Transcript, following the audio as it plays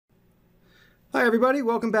Hi everybody,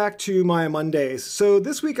 welcome back to Maya Mondays. So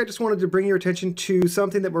this week I just wanted to bring your attention to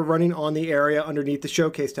something that we're running on the area underneath the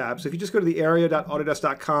Showcase tab. So if you just go to the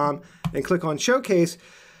area.autodesk.com and click on Showcase,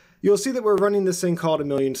 you'll see that we're running this thing called A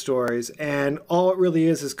Million Stories. And all it really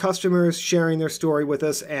is customers sharing their story with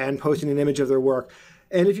us and posting an image of their work.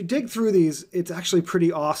 And if you dig through these, it's actually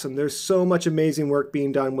pretty awesome. There's so much amazing work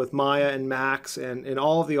being done with Maya and Max and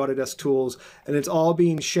all of the Autodesk tools. And it's all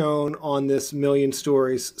being shown on this Million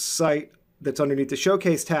Stories site that's underneath the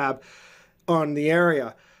Showcase tab on the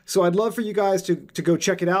area. So I'd love for you guys to go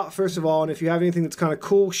check it out, first of all, and if you have anything that's kind of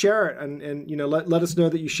cool, share it, and you know, let us know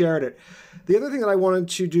that you shared it. The other thing that I wanted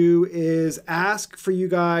to do is ask for you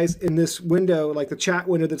guys in this window, like the chat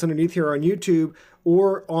window that's underneath here on YouTube,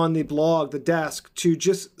 or on the blog, the desk, to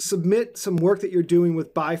just submit some work that you're doing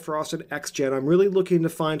with Bifrost and XGen. I'm really looking to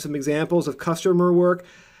find some examples of customer work.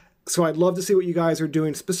 So I'd love to see what you guys are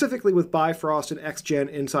doing specifically with Bifrost and XGen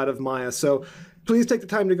inside of Maya. So please take the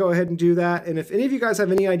time to go ahead and do that. And if any of you guys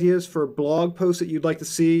have any ideas for blog posts that you'd like to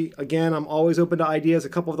see, again, I'm always open to ideas. A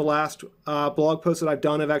couple of the last blog posts that I've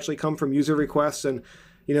done have actually come from user requests, and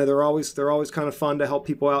you know, they're always kind of fun to help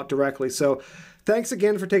people out directly. So thanks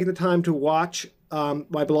again for taking the time to watch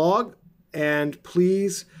my blog, and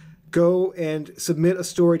please go and submit a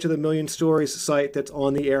story to the Million Stories site that's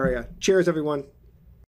on the area. Cheers, everyone.